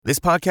This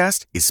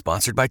podcast is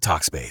sponsored by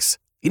Talkspace.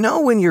 You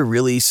know when you're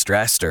really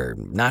stressed or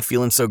not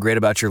feeling so great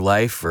about your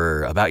life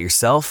or about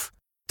yourself?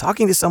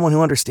 Talking to someone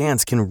who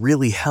understands can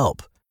really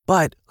help.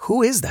 But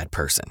who is that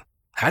person?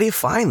 How do you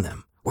find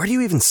them? Where do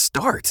you even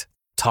start?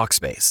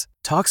 Talkspace.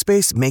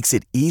 Talkspace makes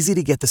it easy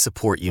to get the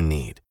support you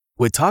need.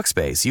 With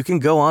Talkspace, you can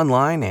go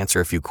online, answer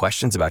a few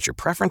questions about your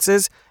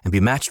preferences, and be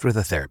matched with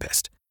a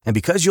therapist. And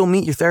because you'll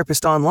meet your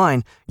therapist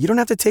online, you don't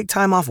have to take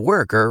time off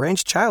work or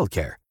arrange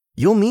childcare.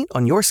 You'll meet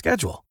on your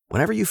schedule,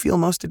 whenever you feel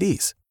most at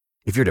ease.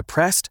 If you're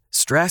depressed,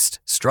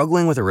 stressed,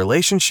 struggling with a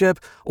relationship,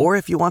 or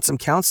if you want some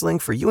counseling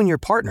for you and your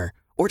partner,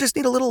 or just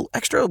need a little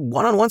extra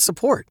one-on-one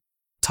support,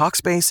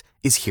 Talkspace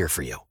is here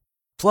for you.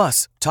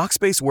 Plus,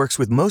 Talkspace works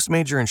with most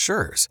major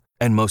insurers,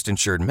 and most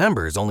insured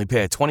members only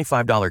pay a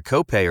 $25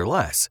 copay or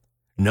less.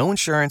 No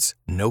insurance,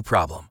 no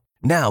problem.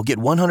 Now get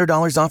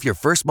 $100 off your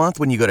first month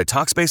when you go to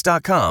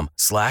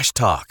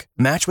Talkspace.com/talk.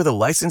 Match with a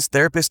licensed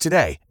therapist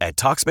today at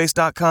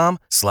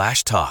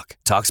Talkspace.com/talk.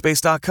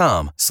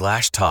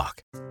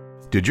 Talkspace.com/talk.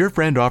 Did your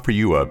friend offer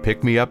you a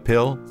pick-me-up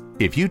pill?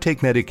 If you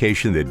take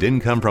medication that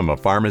didn't come from a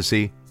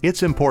pharmacy,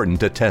 it's important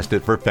to test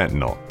it for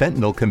fentanyl.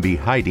 Fentanyl can be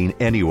hiding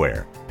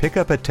anywhere. Pick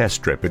up a test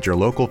strip at your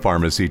local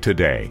pharmacy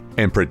today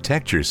and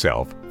protect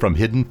yourself from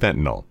hidden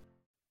fentanyl.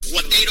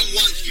 What they don't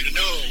want you to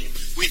know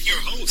with your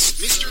host,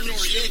 Mr.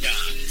 Noriega.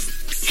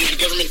 Is the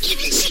government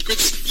keeping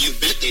secrets? You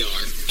bet they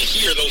are. And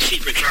here those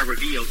secrets are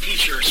revealed.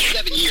 Teacher,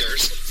 7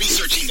 years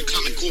researching the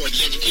Common Core of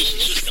the education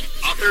system.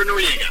 Author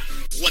Noriega.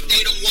 What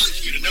they don't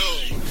want you to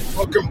know.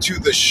 Welcome to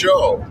the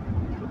show.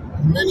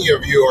 Many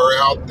of you are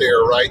out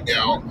there right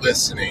now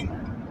listening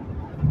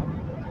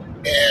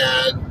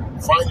and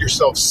find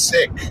yourself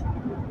sick.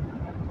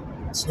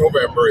 It's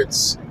November.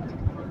 It's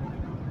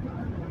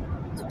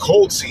the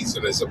cold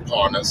season is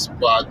upon us,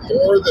 but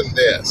more than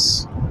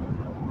this,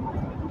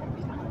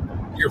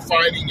 you're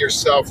finding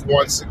yourself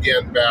once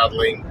again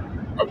battling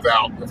a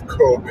bout of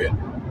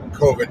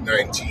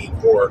COVID-19,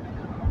 or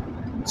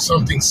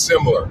something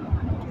similar.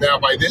 Now,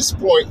 by this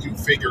point, you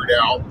figured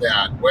out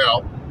that,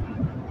 well,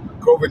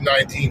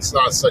 COVID-19 is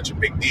not such a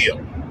big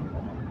deal.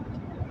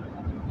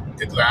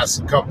 It lasts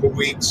a couple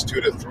weeks,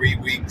 2 to 3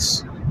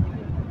 weeks.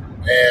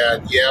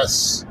 And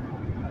yes,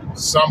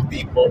 some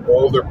people,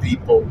 older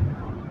people,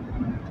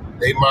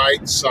 they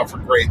might suffer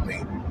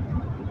greatly,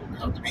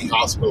 have to be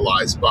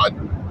hospitalized, but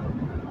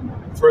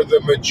for the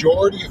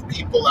majority of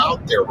people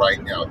out there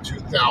right now,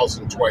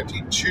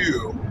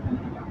 2022,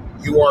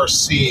 you are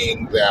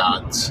seeing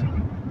that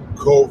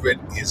COVID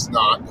is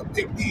not a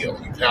big deal.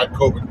 You've had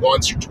COVID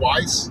once or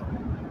twice,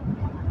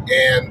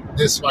 and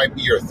this might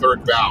be your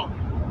third bout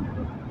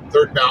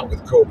with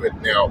COVID.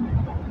 Now,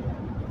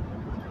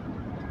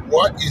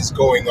 what is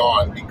going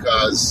on?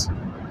 Because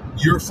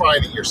you're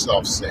finding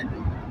yourself sick.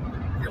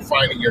 You're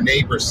finding your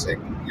neighbors sick,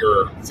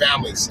 your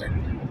family sick.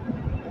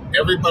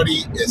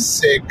 Everybody is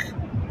sick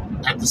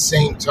at the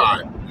same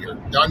time. You're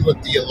done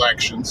with the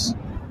elections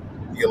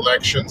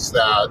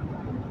that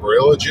were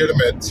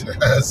illegitimate,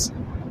 as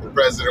the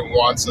president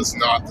wants us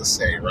not to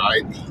say,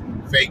 right? The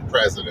fake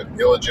president,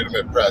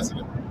 illegitimate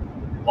president,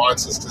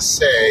 wants us to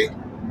say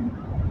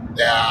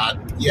that,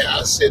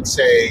 yes, it's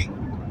a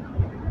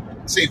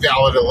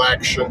valid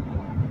election,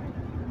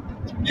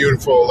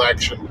 beautiful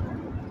election,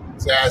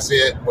 it's as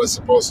it was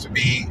supposed to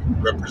be,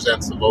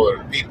 represents the vote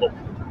of the people.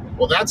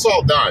 Well, that's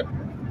all done.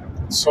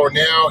 So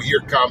now here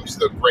comes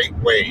the great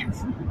wave.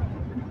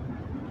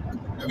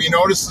 Have you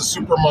noticed the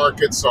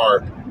supermarkets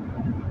are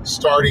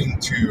starting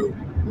to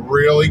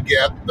really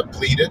get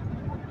depleted?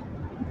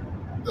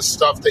 The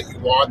stuff that you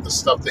want, the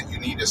stuff that you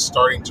need is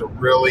starting to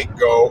really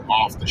go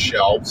off the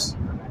shelves.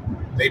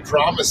 They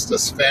promised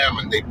us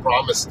famine. They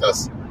promised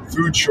us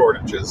food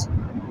shortages.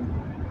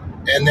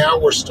 And now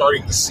we're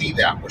starting to see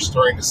that. We're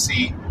starting to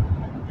see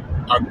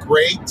a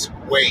great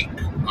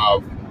wake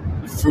of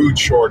food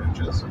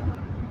shortages.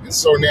 And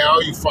so now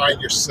you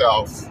find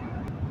yourself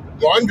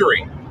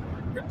wondering,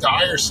 a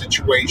dire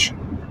situation,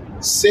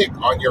 sick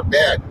on your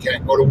bed,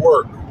 can't go to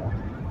work.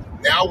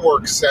 Now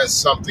work says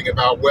something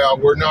about, well,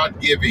 we're not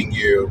giving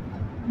you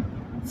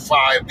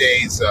 5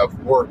 days of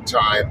work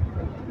time,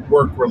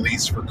 work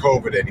release for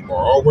COVID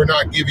anymore. Or we're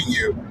not giving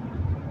you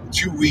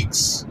 2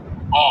 weeks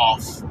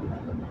off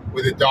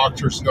with a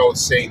doctor's note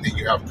saying that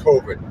you have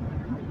COVID.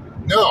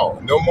 No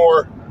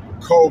more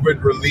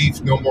COVID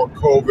relief, no more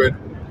COVID.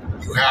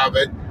 You have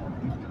it.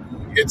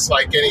 It's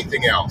like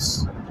anything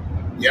else.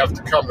 You have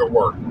to come to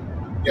work.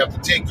 You have to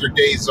take your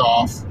days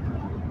off.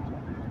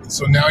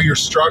 So now you're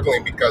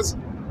struggling because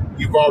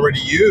you've already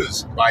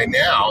used, by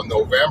now,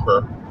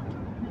 November,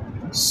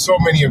 so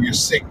many of your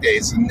sick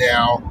days, and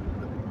now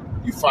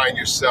you find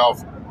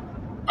yourself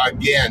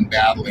again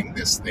battling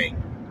this thing.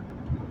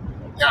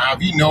 Now,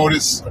 have you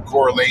noticed a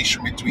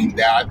correlation between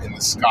that and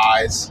the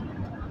skies?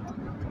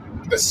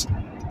 The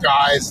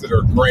skies that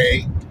are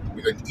gray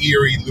with an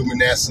eerie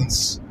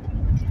luminescence,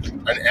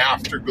 an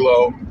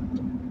afterglow,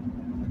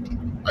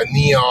 a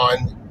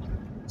neon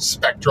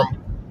spectrum.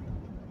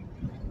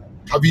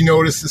 Have you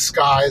noticed the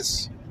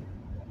skies?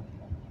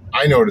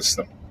 I noticed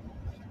them.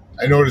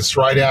 I noticed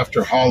right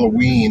after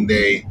Halloween,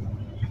 they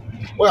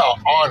Well,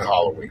 on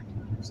Halloween,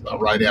 it's not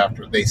right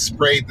after, they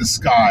sprayed the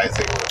skies.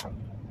 They were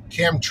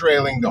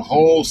chemtrailing the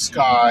whole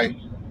sky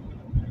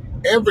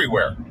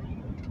everywhere.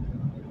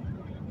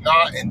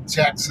 Not in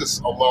Texas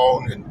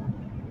alone, in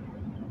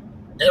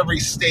every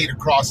state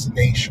across the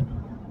nation,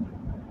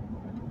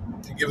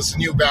 to give us a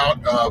new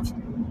bout of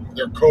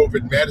their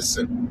COVID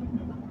medicine.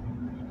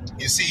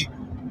 You see,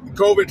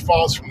 COVID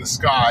falls from the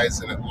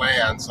skies and it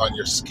lands on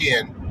your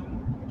skin,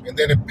 and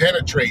then it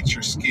penetrates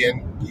your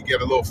skin. You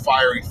get a little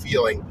fiery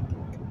feeling.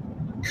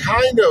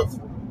 Kind of,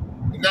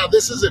 now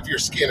this is if your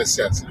skin is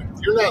sensitive.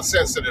 If you're not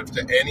sensitive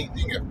to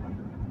anything, if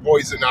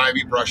poison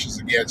ivy brushes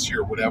against you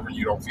or whatever,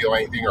 you don't feel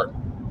anything, or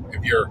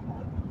if you're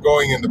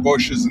going in the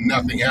bushes and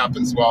nothing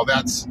happens, well,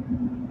 that's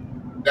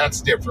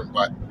different.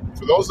 But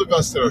for those of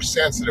us that are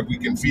sensitive, we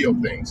can feel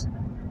things.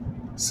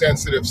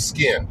 Sensitive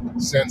skin,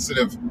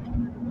 sensitive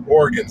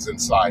organs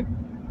inside.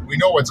 We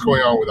know what's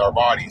going on with our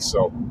bodies,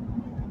 so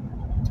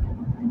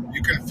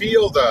you can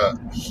feel the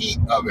heat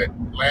of it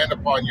land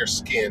upon your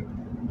skin,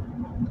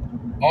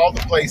 all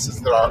the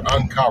places that are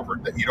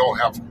uncovered, that you don't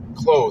have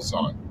clothes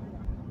on.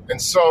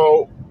 And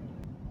so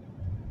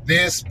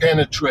this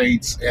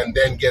penetrates and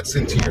then gets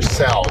into your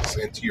cells,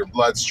 into your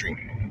bloodstream.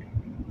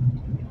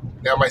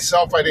 Now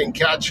myself, I didn't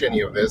catch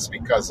any of this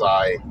because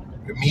I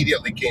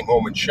immediately came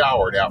home and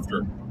showered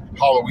after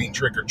Halloween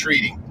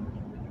trick-or-treating.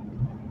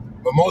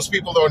 But most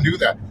people don't do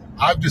that.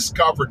 I've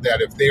discovered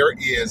that if there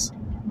is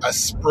a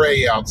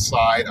spray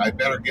outside, I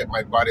better get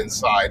my butt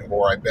inside,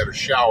 or I better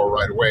shower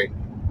right away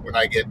when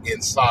I get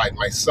inside.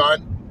 My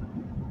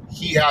son,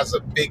 he has a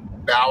big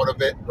bout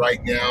of it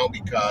right now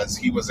because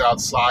he was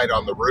outside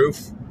on the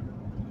roof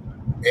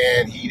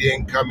and he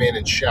didn't come in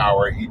and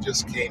shower. He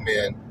just came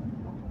in,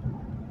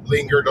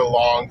 lingered a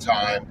long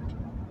time,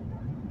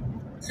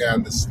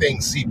 and this thing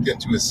seeped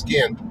into his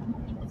skin.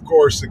 Of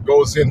course, it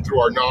goes in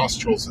through our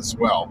nostrils as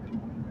well,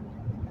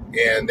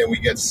 and then we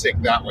get sick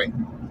that way.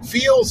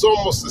 Feels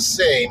almost the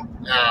same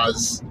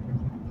as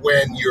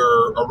when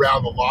you're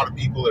around a lot of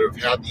people that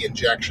have had the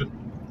injection.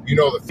 You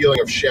know the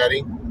feeling of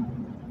shedding?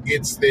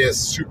 It's this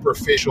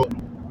superficial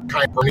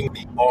kind of burning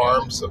the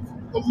arms, of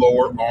the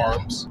lower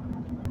arms.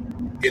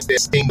 It's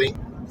this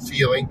tingling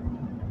feeling.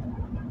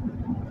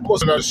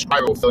 Almost an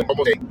undescribable feeling,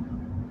 almost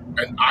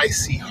an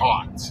icy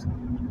hot.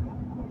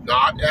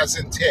 Not as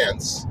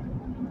intense,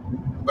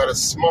 but a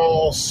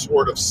small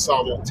sort of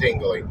subtle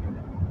tingling.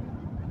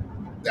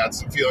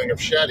 That's the feeling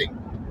of shedding.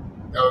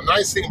 Now, the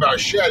nice thing about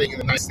shedding, and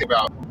the nice thing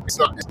about it's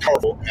not as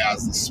powerful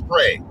as the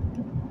spray,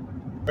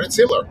 but it's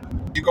similar.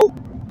 You go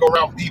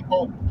around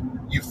people,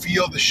 you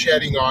feel the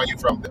shedding on you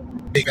from the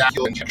big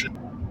vacuole injection.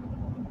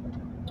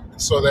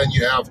 So then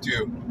you have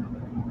to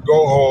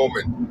go home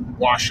and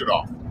wash it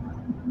off.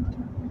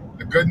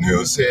 The good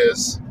news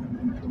is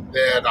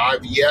that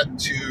I've yet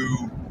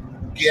to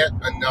get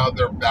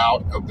another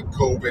bout of the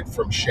COVID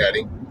from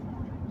shedding.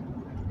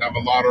 I'm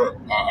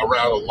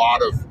around a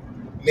lot of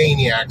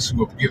maniacs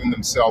who have given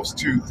themselves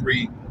 2,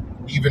 3,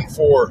 even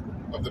 4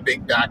 of the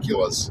big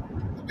vacuolas,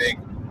 the big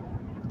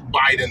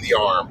bite in the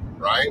arm,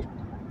 right?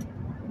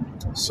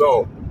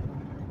 So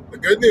the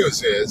good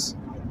news is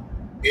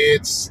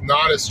it's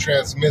not as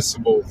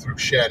transmissible through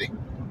shedding.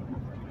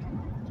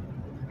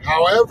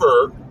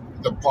 However,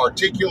 the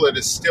particulate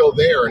is still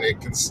there and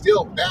it can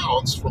still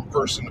bounce from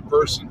person to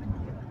person.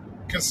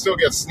 It can still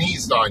get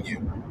sneezed on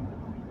you.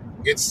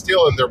 It's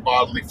still in their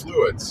bodily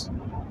fluids.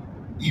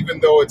 Even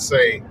though it's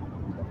a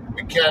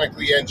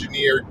mechanically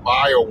engineered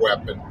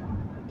bioweapon,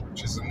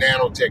 which is a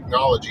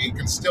nanotechnology, it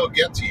can still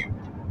get to you.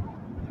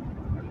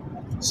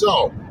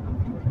 So,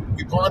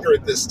 we ponder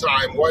at this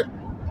time, what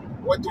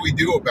do we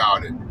do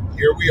about it?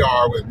 Here we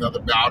are with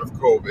another bout of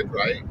COVID,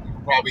 right?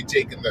 You've probably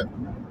taken the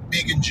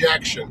big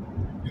injection.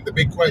 And the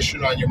big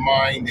question on your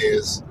mind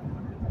is,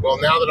 well,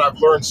 now that I've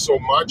learned so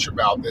much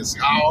about this,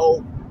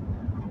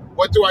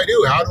 what do I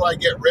do? How do I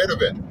get rid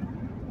of it?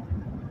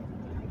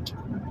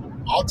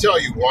 I'll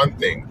tell you one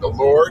thing. The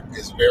Lord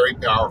is very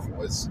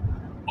powerful. It's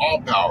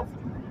all powerful.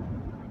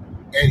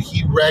 And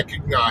he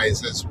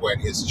recognizes when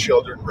his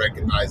children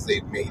recognize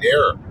they've made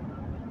error.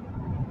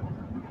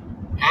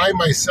 I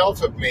myself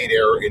have made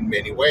error in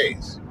many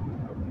ways.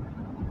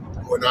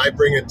 When I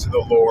bring it to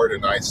the Lord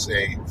and I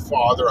say,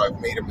 Father, I've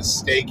made a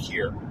mistake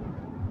here.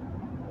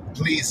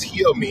 Please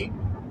heal me.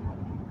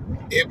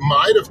 It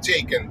might have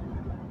taken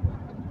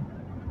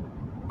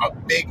a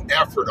big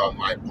effort on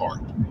my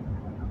part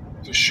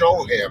to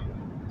show him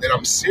that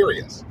I'm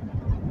serious.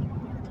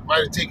 It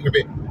might have taken a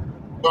bit,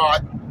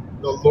 but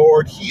the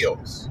Lord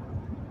heals.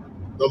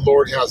 The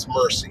Lord has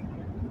mercy.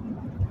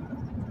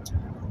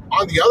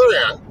 On the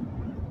other hand,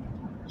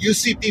 you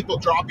see people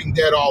dropping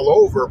dead all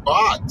over,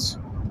 but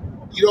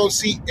you don't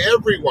see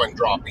everyone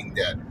dropping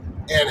dead.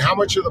 And how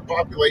much of the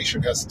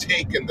population has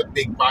taken the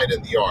big bite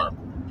in the arm?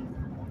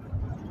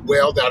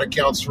 Well, that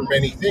accounts for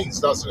many things,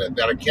 doesn't it?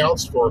 That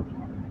accounts for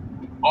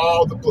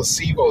all the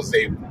placebos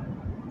they've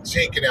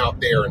taken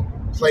out there and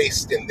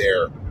placed in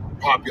their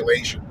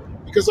population.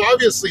 Because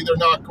obviously they're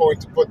not going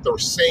to put the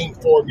same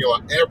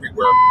formula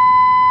everywhere.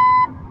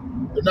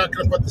 They're They're not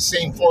going to put the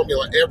same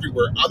formula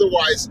everywhere.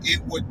 Otherwise,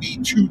 it would be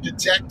too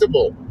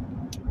detectable.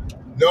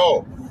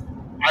 No,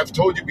 I've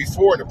told you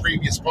before in a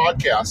previous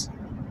podcast,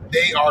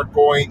 they are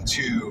going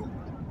to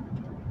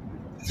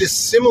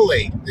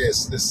dissimulate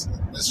this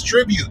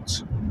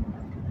distribute,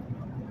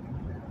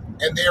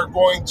 and they are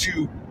going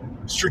to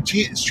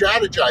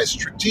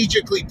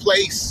strategically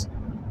place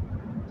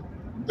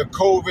the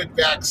COVID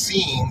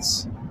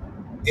vaccines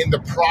in the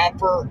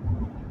proper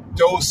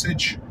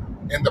dosage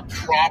and the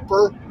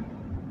proper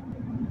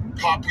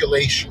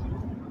population.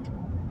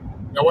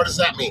 Now, what does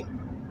that mean?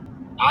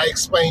 I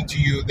explained to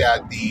you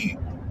that the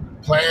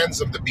plans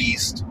of the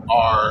beast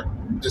are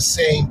the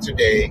same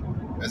today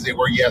as they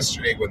were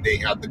yesterday when they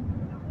had the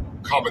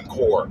Common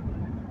Core.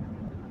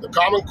 The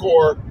Common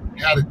Core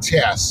had a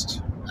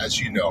test, as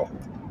you know,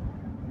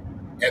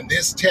 and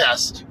this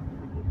test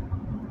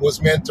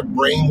was meant to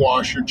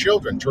brainwash your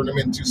children, turn them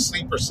into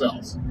sleeper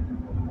cells.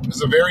 It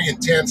was a very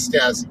intense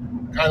test,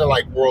 kind of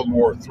like World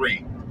War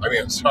II.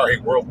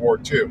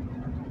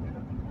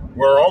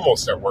 We're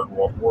almost at World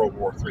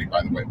War III,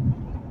 by the way.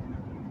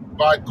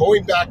 But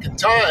going back in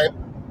time,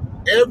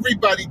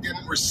 everybody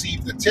didn't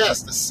receive the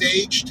test. The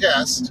SAGE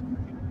test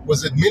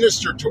was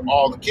administered to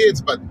all the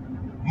kids, but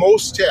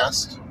most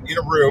tests in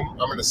a room,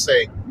 I'm going to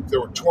say if there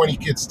were 20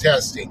 kids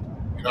testing,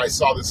 and I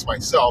saw this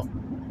myself,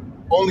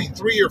 only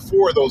 3 or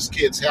 4 of those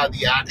kids had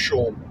the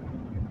actual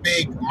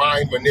big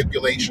mind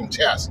manipulation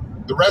test.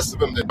 The rest of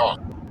them did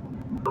not.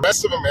 The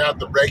rest of them had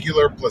the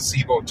regular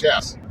placebo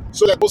test.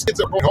 So that those kids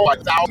that were going home by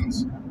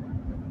thousands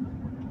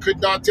could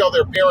not tell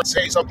their parents,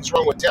 hey, something's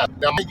wrong with test.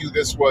 Now, mind you,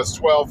 this was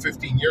 12,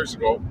 15 years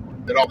ago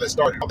that all this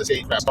started, all this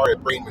age-craft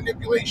started, brain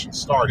manipulation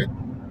started.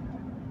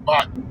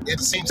 But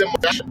it's the same similar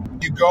fashion.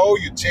 You go,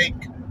 you take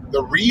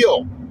the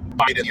real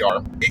bite of the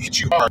arm, it hits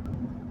you hard,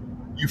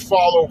 you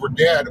fall over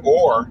dead,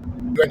 or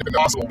you end up in the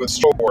hospital with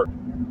stroke, or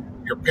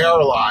you're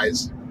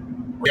paralyzed,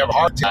 or you have a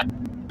heart attack.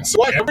 And so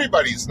what?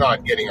 Everybody's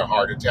not getting a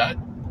heart attack.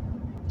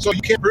 So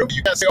you can't prove it.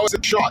 You can't say, oh, it's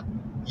a shot.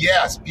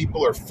 Yes,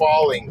 people are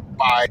falling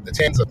by the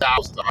tens of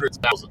thousands, the hundreds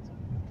of thousands.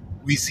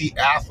 We see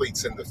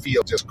athletes in the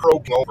field just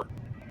croaking over.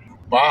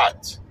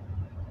 But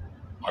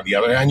on the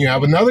other hand, you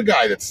have another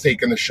guy that's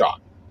taken the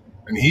shot,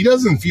 and he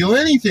doesn't feel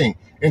anything.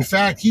 In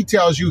fact, he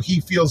tells you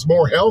he feels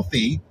more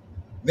healthy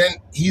than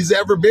he's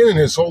ever been in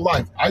his whole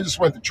life. I just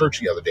went to church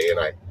the other day, and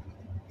I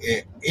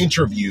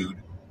interviewed,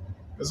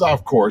 because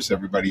of course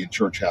everybody in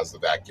church has the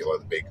vacula,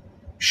 the big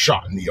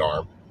shot in the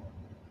arm.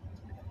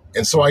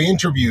 And so I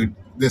interviewed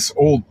this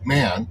old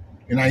man,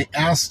 and I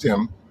asked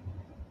him,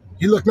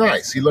 he looked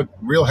nice, he looked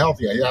real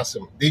healthy. I asked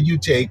him, you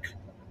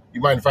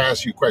mind if I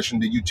ask you a question,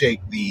 did you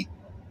take the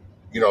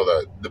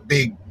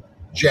big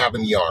jab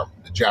in the arm,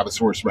 the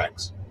Jabosaurus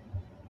Rex?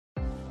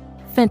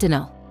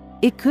 Fentanyl.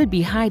 It could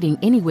be hiding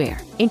anywhere,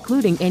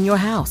 including in your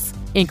house,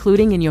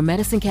 including in your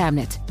medicine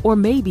cabinet, or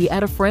maybe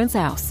at a friend's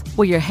house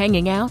where you're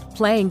hanging out,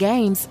 playing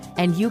games,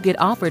 and you get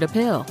offered a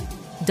pill.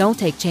 Don't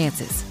take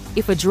chances.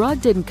 If a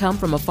drug didn't come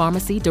from a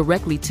pharmacy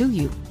directly to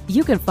you,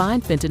 you can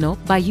find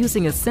fentanyl by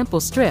using a simple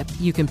strip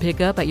you can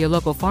pick up at your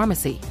local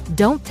pharmacy.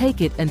 Don't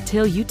take it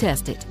until you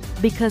test it,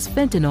 because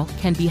fentanyl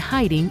can be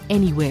hiding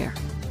anywhere.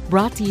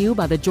 Brought to you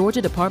by the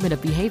Georgia Department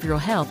of Behavioral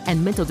Health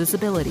and Mental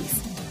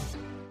Disabilities.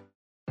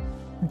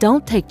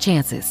 Don't take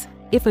chances.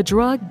 If a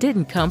drug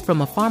didn't come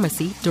from a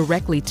pharmacy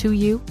directly to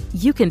you,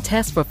 you can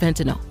test for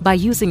fentanyl by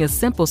using a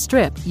simple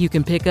strip you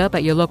can pick up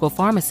at your local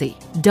pharmacy.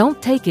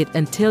 Don't take it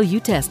until you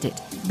test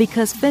it,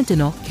 because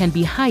fentanyl can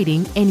be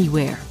hiding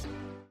anywhere.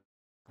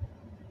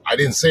 I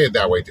didn't say it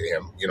that way to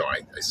him.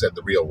 I said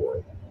the real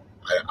world.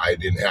 I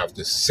didn't have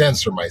to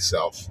censor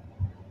myself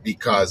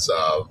because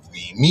of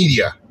the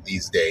media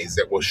these days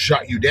that will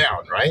shut you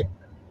down, right?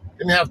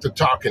 Didn't have to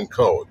talk in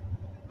code.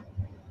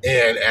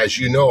 And as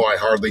you know, I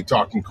hardly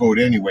talk in code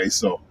anyway,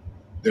 so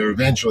they're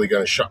eventually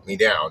going to shut me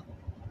down,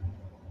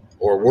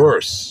 or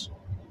worse.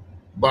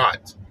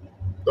 But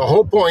the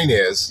whole point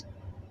is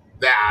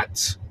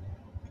that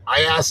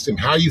I asked him,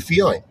 how are you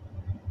feeling?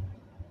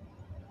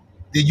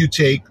 Did you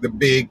take the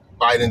big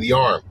bite in the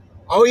arm?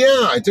 Oh,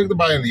 yeah, I took the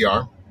bite in the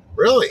arm.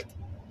 Really?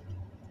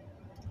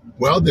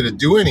 Well, did it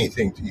do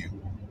anything to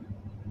you?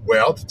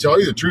 Well, to tell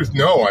you the truth,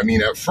 no. I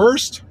mean, at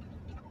first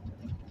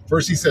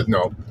he said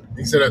no.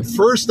 He said, at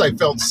first I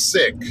felt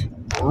sick,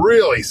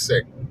 really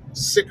sick,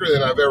 sicker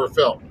than I've ever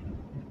felt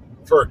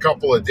for a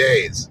couple of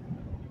days.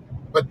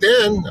 But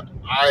then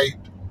I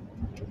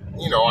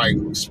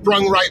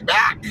sprung right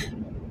back.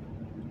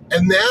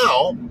 And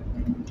now,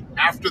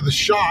 after the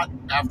shot,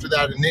 after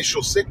that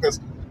initial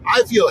sickness,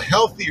 I feel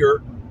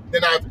healthier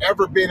than I've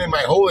ever been in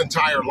my whole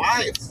entire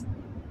life.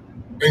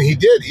 And he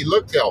did. He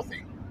looked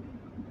healthy.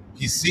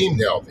 He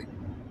seemed healthy.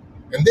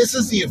 And this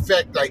is the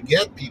effect I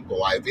get,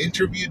 people. I've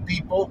interviewed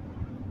people.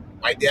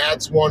 My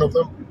dad's one of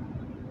them.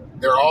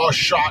 They're all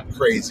shot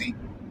crazy.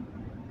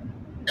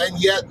 And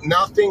yet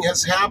nothing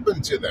has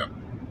happened to them.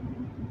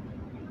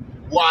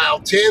 While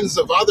tens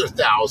of other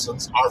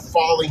thousands are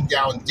falling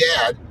down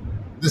dead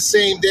the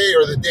same day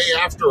or the day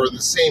after or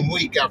the same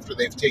week after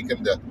they've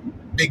taken the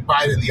big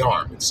bite in the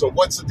arm. And so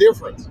what's the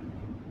difference?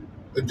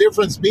 The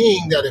difference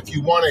being that if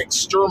you want to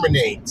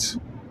exterminate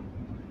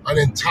an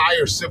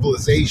entire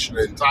civilization,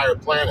 an entire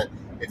planet,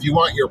 if you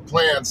want your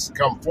plans to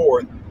come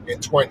forth in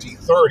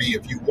 2030,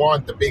 if you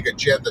want the big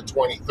Agenda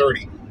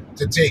 2030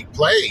 to take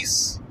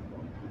place,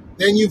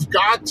 then you've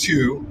got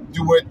to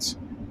do it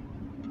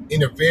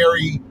in a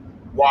very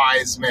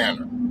wise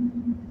manner.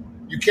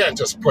 You can't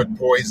just put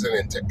poison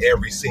into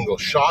every single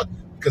shot,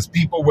 because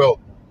people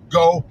will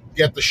go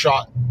get the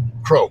shot,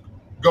 croak.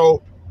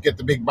 Go get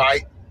the big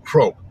bite,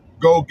 croak.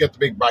 Go get the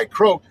big bite,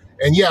 croak.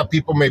 And yeah,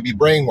 people may be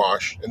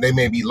brainwashed and they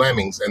may be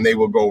lemmings, and they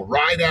will go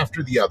right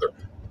after the other,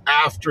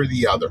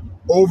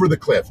 over the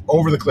cliff,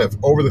 over the cliff,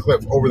 over the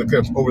cliff, over the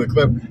cliff, over the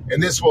cliff.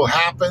 And this will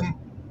happen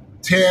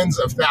tens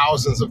of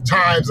thousands of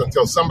times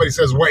until somebody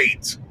says,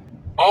 wait,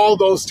 all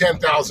those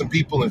 10,000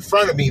 people in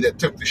front of me that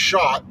took the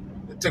shot,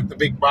 that took the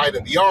big bite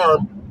in the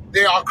arm,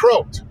 they all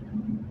croaked.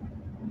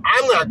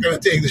 I'm not going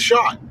to take the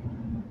shot.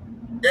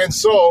 And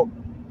so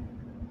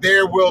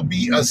there will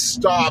be a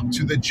stop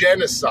to the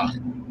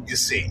genocide, you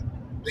see.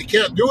 They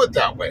can't do it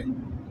that way.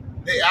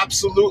 They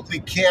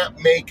absolutely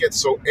can't make it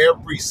so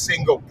every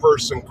single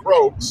person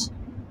croaks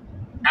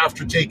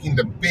after taking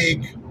the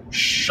big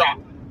shot,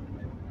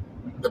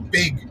 the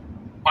big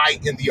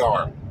bite in the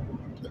arm,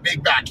 the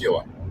big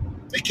bacula.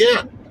 They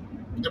can't.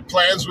 Their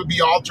plans would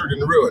be altered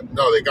and ruined.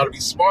 No, they got to be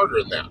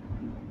smarter than that.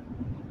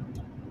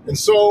 And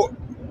so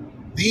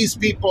these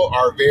people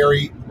are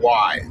very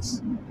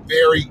wise,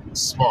 very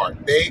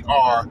smart. They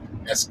are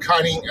as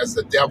cunning as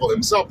the devil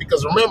himself,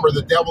 because remember,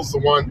 the devil's the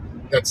one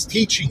that's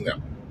teaching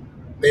them.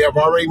 They have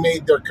already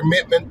made their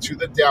commitment to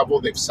the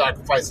devil. They've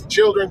sacrificed the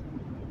children.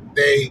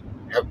 They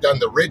have done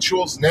the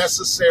rituals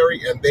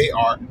necessary, and they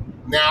are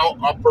now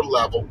upper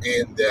level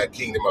in the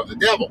kingdom of the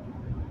devil.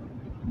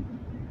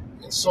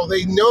 And so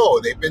they know,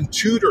 they've been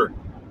tutored,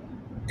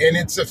 and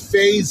it's a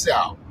phase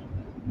out.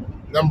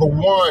 Number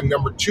 1,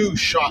 number 2,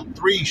 shot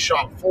 3,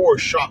 shot 4,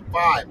 shot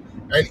 5.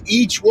 And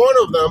each one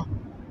of them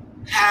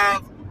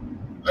have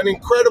an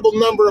incredible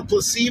number of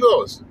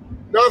placebos.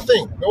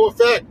 Nothing, no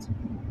effect.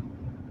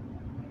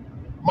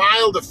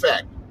 Mild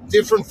effect,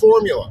 different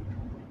formula.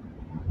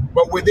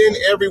 But within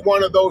every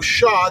one of those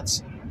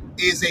shots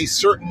is a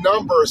certain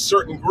number, a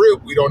certain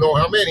group. We don't know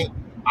how many.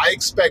 I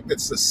expect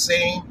it's the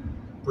same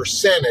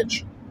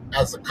percentage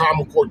as the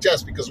Common Core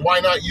test, because why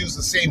not use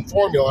the same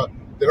formula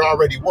that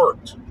already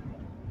worked?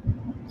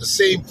 The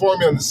same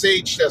formula in the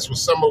SAGE test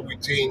was somewhere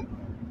between,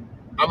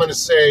 I'm going to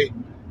say,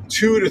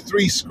 2 to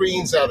 3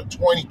 screens out of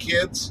 20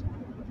 kids.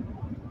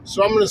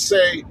 So I'm going to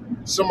say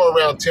somewhere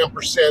around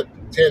 10%,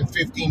 10,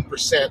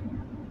 15%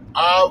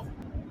 of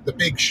the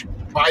big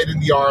bite in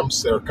the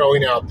arms that are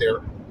going out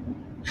there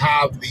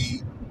have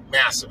the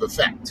massive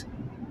effect.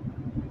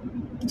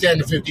 10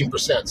 to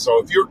 15%.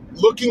 So if you're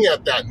looking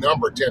at that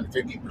number, 10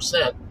 to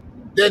 15%,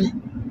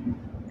 then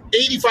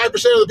 85%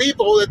 of the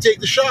people that take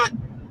the shot,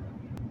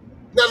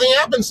 nothing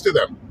happens to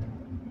them.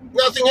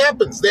 Nothing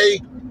happens. They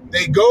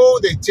go,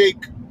 they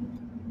take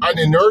an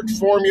inert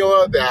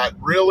formula that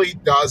really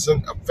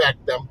doesn't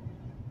affect them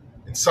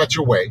in such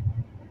a way,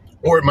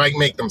 or it might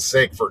make them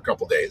sick for a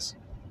couple days,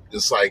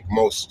 just like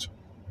most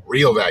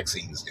real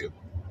vaccines do,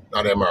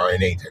 not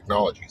mRNA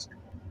technologies.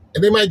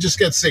 And they might just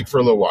get sick for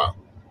a little while.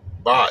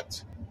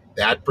 But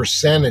that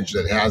percentage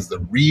that has the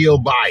real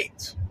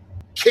bite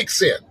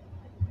kicks in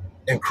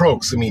and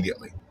croaks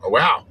immediately. Oh,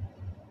 wow.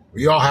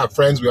 We all have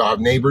friends. We all have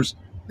neighbors.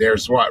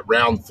 There's what,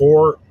 round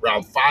 4,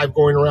 round 5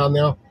 going around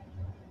now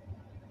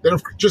that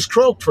have just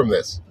croaked from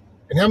this.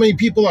 And how many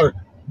people are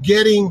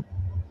getting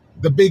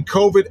the big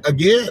COVID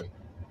again?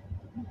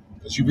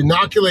 Because you've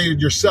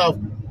inoculated yourself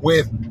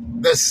with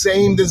the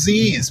same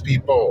disease,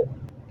 people.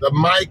 The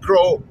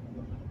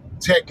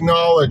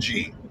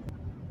microtechnology,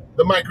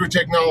 the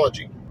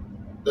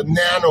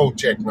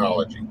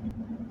nanotechnology.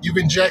 You've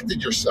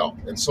injected yourself.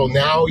 And so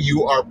now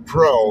you are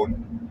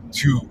prone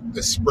to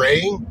the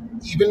spraying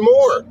even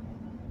more.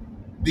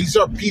 These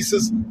are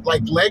pieces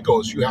like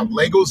Legos. You have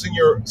Legos in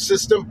your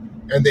system,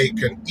 and they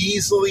can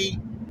easily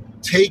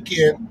take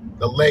in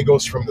the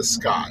Legos from the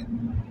sky.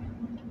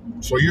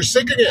 So you're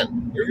sick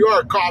again. Here you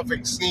are,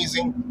 coughing,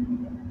 sneezing,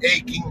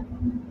 aching,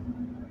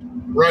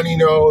 runny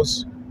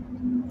nose,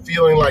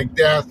 feeling like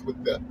death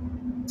with the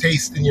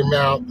taste in your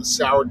mouth, the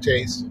sour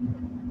taste,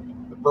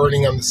 the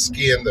burning on the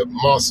skin, the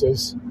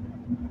muscles,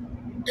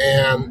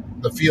 and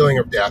the feeling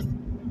of death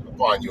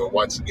upon you. And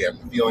once again,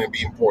 the feeling of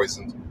being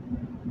poisoned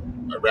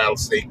by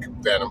rattlesnake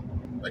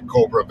venom, by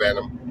cobra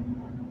venom,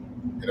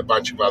 and a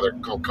bunch of other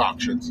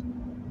concoctions.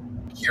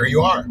 Here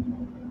you are.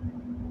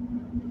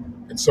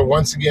 And so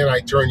once again, I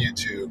turn you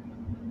to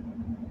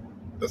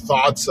the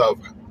thoughts of,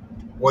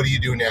 what do you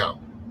do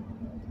now?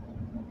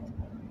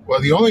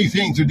 Well, the only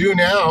thing to do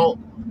now,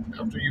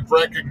 after you've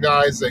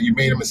recognized that you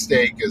made a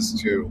mistake, is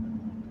to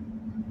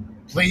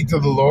plead to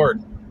the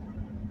Lord.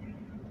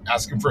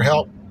 Ask Him for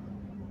help.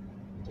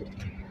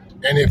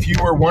 And if you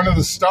were one of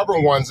the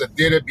stubborn ones that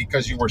did it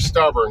because you were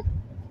stubborn,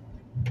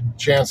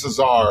 chances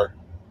are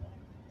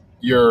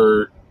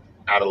you're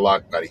out of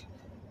luck, buddy.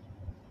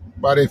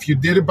 But if you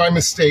did it by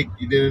mistake,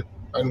 you did it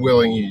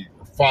unwilling, you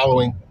were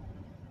following,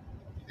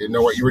 you didn't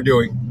know what you were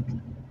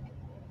doing,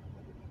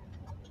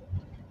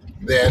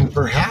 then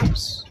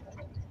perhaps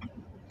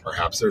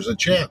there's a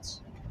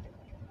chance.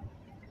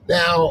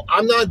 Now,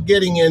 I'm not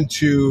getting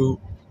into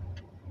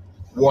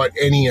what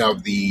any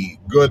of the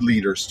good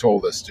leaders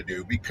told us to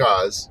do,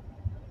 because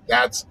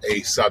that's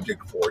a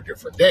subject for a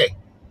different day.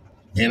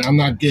 And I'm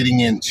not getting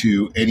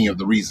into any of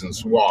the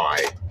reasons why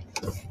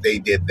they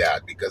did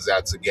that, because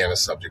that's, again, a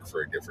subject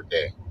for a different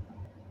day.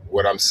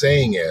 What I'm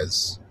saying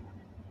is,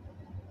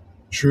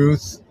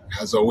 truth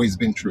has always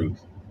been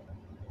truth.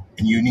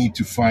 And you need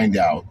to find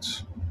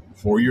out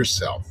for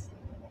yourself.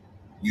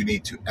 You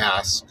need to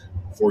ask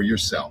for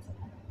yourself.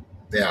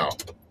 Now,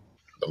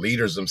 the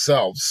leaders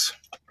themselves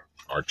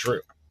are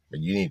true, but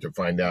you need to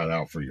find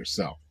out for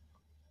yourself.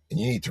 And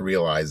you need to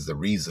realize the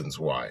reasons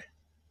why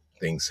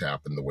things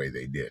happen the way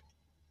they did.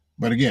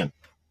 But again,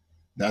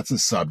 that's a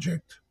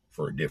subject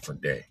for a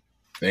different day.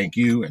 Thank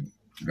you, and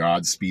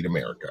Godspeed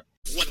America.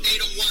 What they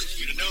don't want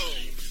you to know,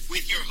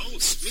 with your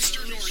host,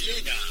 Mr.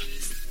 Noriega.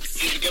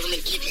 Is the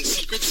government keeping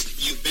secrets?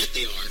 You bet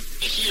they are.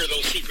 And here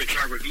those secrets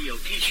are revealed.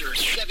 Teacher,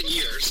 7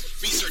 years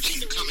researching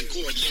the Common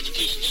Core of the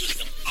education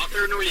system.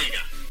 Author Noriega.